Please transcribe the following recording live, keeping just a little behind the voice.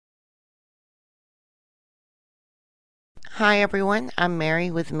Hi everyone, I'm Mary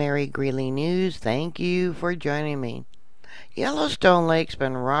with Mary Greeley News. Thank you for joining me. Yellowstone Lake's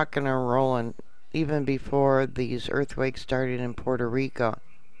been rocking and rolling even before these earthquakes started in Puerto Rico.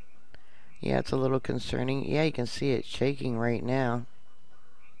 Yeah, it's a little concerning. Yeah, you can see it shaking right now.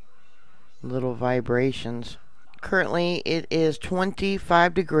 Little vibrations. Currently it is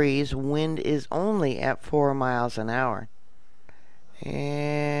 25 degrees. Wind is only at 4 miles an hour.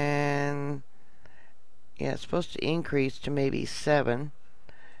 And yeah, it's supposed to increase to maybe 7.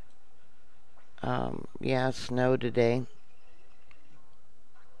 Yeah, snow today.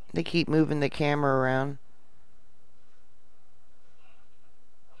 They keep moving the camera around.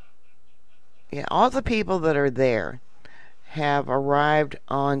 Yeah, all the people that are there have arrived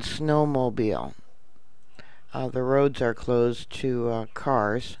on snowmobile. The roads are closed to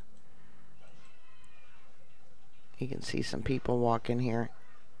cars. You can see some people walking here.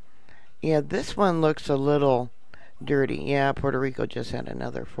 Yeah, this one looks a little dirty. Yeah, Puerto Rico just had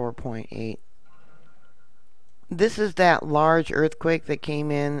another 4.8. This is that large earthquake that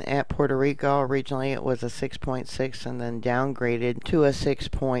came in at Puerto Rico. Originally it was a 6.6 and then downgraded to a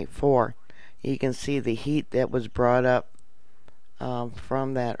 6.4. You can see the heat that was brought up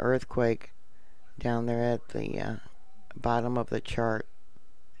from that earthquake down there at the bottom of the chart.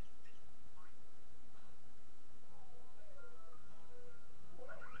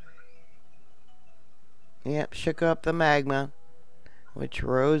 Yep, shook up the magma, which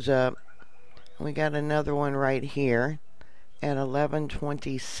rose up. We got another one right here at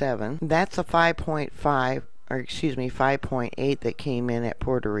 11:27. That's a 5.5, or excuse me, 5.8 that came in at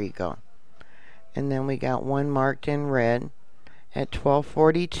Puerto Rico. And then we got one marked in red at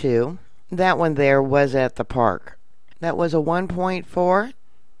 12:42. That one there was at the park. That was a 1.4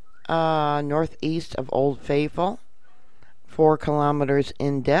 northeast of Old Faithful, 4 kilometers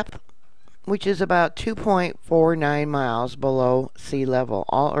in depth, which is about 2.49 miles below sea level.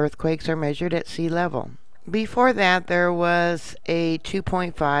 All earthquakes are measured at sea level. Before that, there was a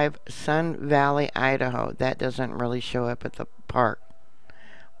 2.5 Sun Valley, Idaho. That doesn't really show up at the park.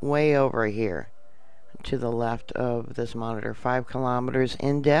 Way over here to the left of this monitor, 5 kilometers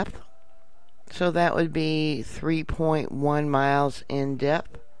in depth. So that would be 3.1 miles in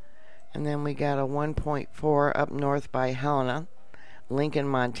depth. And then we got a 1.4 up north by Helena, Lincoln,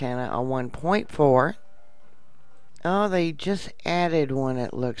 Montana, a 1.4. Oh, they just added one,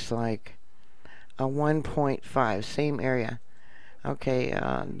 it looks like. A 1.5, same area. Okay,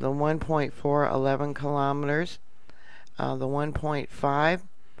 the 1.4, 11 kilometers. The 1.5,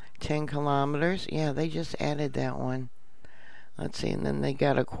 10 kilometers. Yeah, they just added that one. Let's see, and then they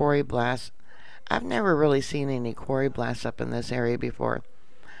got a quarry blast. I've never really seen any quarry blasts up in this area before.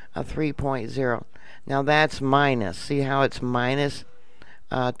 A 3.0. Now that's minus. See how it's minus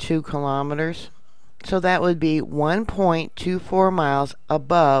 2 kilometers? So that would be 1.24 miles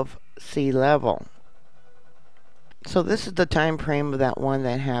above sea level. So this is the time frame of that one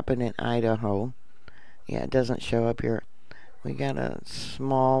that happened in Idaho. Yeah, it doesn't show up here. We got a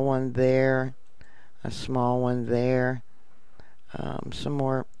small one there, a small one there, some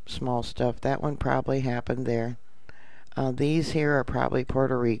more small stuff. That one probably happened there. These here are probably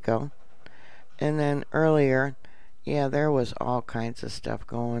Puerto Rico. And then earlier, yeah, there was all kinds of stuff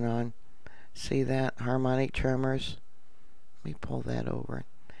going on. See that? Harmonic tremors. Let me pull that over.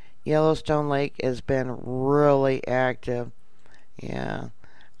 Yellowstone Lake has been really active. Yeah,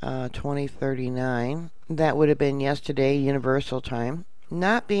 2039. That would have been yesterday, Universal Time.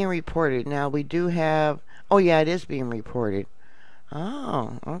 Not being reported. Now we do have... Oh, yeah, it is being reported.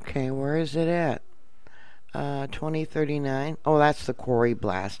 Oh, okay. Where is it at? 2039. Oh, that's the quarry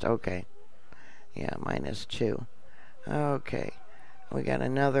blast. Okay. Yeah, minus 2. Okay. We got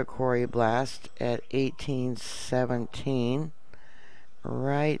another quarry blast at 1817.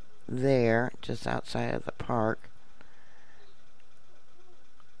 Right there, just outside of the park.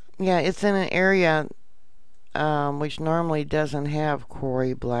 Yeah, it's in an area which normally doesn't have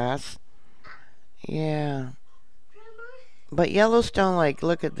quarry blasts. Yeah. But Yellowstone Lake,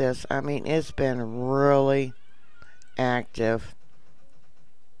 look at this. I mean, it's been really active.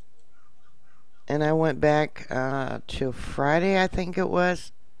 And I went back to Friday, I think it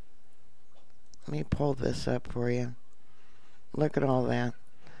was. Let me pull this up for you. Look at all that.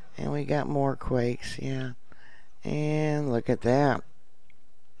 And we got more quakes, yeah. And look at that.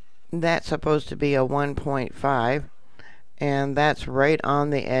 That's supposed to be a 1.5. And that's right on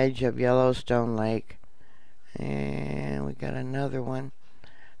the edge of Yellowstone Lake. And we got another one.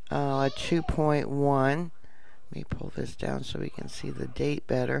 A 2.1. Let me pull this down so we can see the date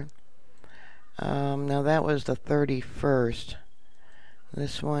better. Now that was the 31st.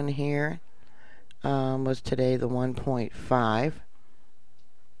 This one here. was today the 1.5.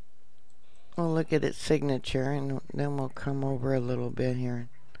 We'll look at its signature, and then we'll come over a little bit here.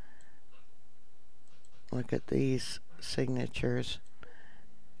 Look at these signatures.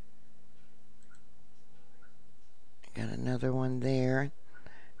 Got another one there.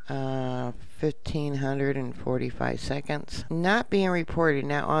 1,545 seconds. Not being reported.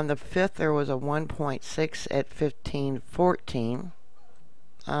 Now on the 5th there was a 1.6 at 1514.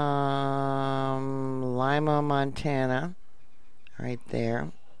 Lima, Montana. Right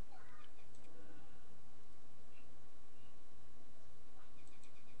there.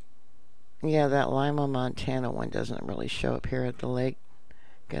 Yeah, that Lima, Montana one doesn't really show up here at the lake.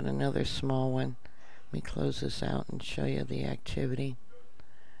 Got another small one. Let me close this out and show you the activity.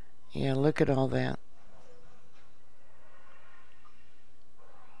 Yeah, look at all that.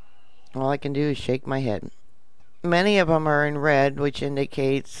 All I can do is shake my head. Many of them are in red, which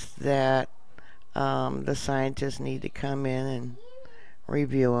indicates that the scientists need to come in and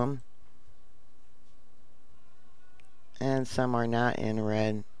review them. And some are not in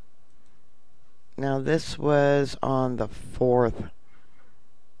red. Now this was on the 4th.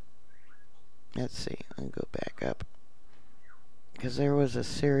 Let's see, I'll go back up. Because there was a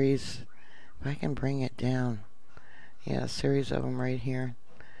series, if I can bring it down. Yeah, a series of them right here.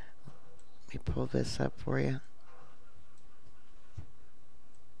 Let me pull this up for you.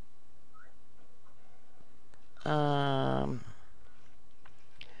 Um,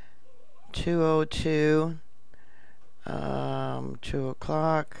 2:02, 2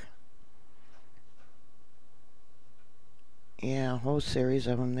 o'clock. Yeah, a whole series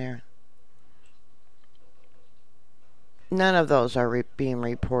of them there. None of those are being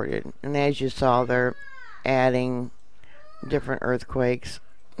reported. And as you saw, they're adding different earthquakes.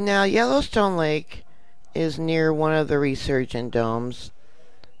 Now, Yellowstone Lake is near one of the resurgent domes,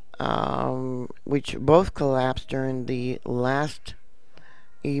 which both collapsed during the last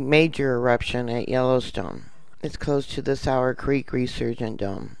major eruption at Yellowstone. It's close to the Sour Creek resurgent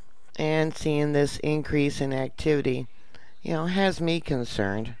dome. And seeing this increase in activity, has me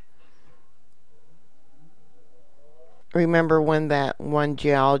concerned. Remember when that one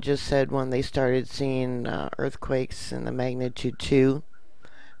geologist said when they started seeing earthquakes in the magnitude 2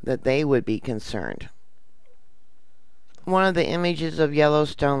 that they would be concerned. One of the images of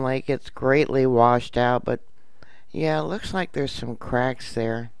Yellowstone Lake, it's greatly washed out, but yeah, it looks like there's some cracks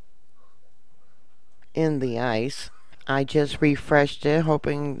there in the ice. I just refreshed it,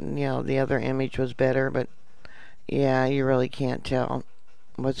 hoping, the other image was better, but yeah, you really can't tell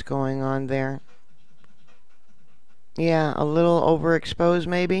what's going on there. Yeah, a little overexposed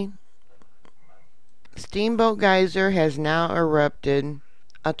maybe. Steamboat Geyser has now erupted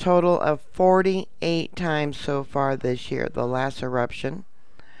a total of 48 times so far this year. The last eruption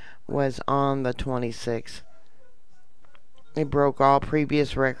was on the 26th. It broke all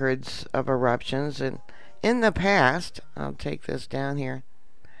previous records of eruptions, and in the past, I'll take this down here,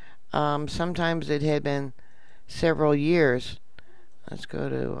 sometimes it had been several years. Let's go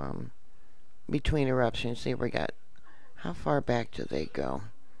to between eruptions. See if we got, how far back do they go?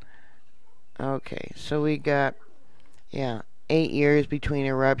 Okay, so we got, 8 years between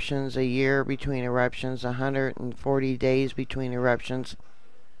eruptions, a year between eruptions, 140 days between eruptions,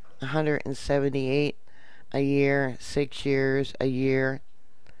 178 a year, 6 years, a year.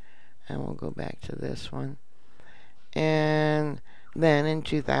 And we'll go back to this one. And then in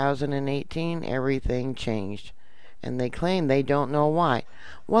 2018, everything changed. And they claim they don't know why.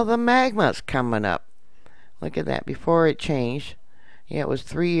 Well, the magma's coming up. Look at that. Before it changed, it was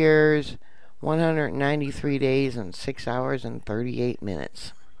 3 years, 193 days, and 6 hours and 38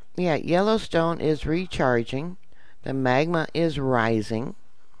 minutes. Yeah, Yellowstone is recharging. The magma is rising,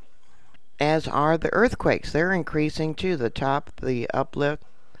 as are the earthquakes. They're increasing too. The uplift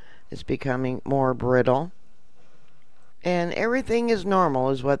is becoming more brittle. And everything is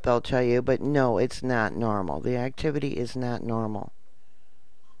normal is what they'll tell you, but no, it's not normal. The activity is not normal.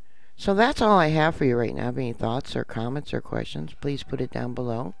 So that's all I have for you right now. Have any thoughts or comments or questions, please put it down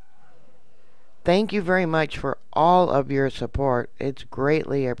below. Thank you very much for all of your support. It's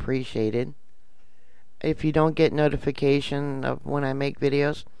greatly appreciated. If you don't get notification of when I make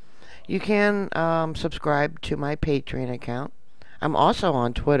videos, you can subscribe to my Patreon account. I'm also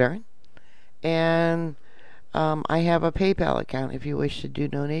on Twitter. And I have a PayPal account if you wish to do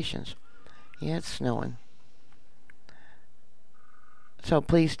donations. Yeah, it's snowing. So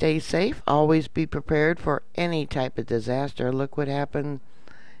please stay safe. Always be prepared for any type of disaster. Look what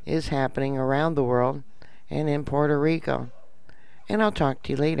is happening around the world and in Puerto Rico. And I'll talk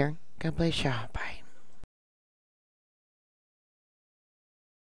to you later. God bless you. Bye.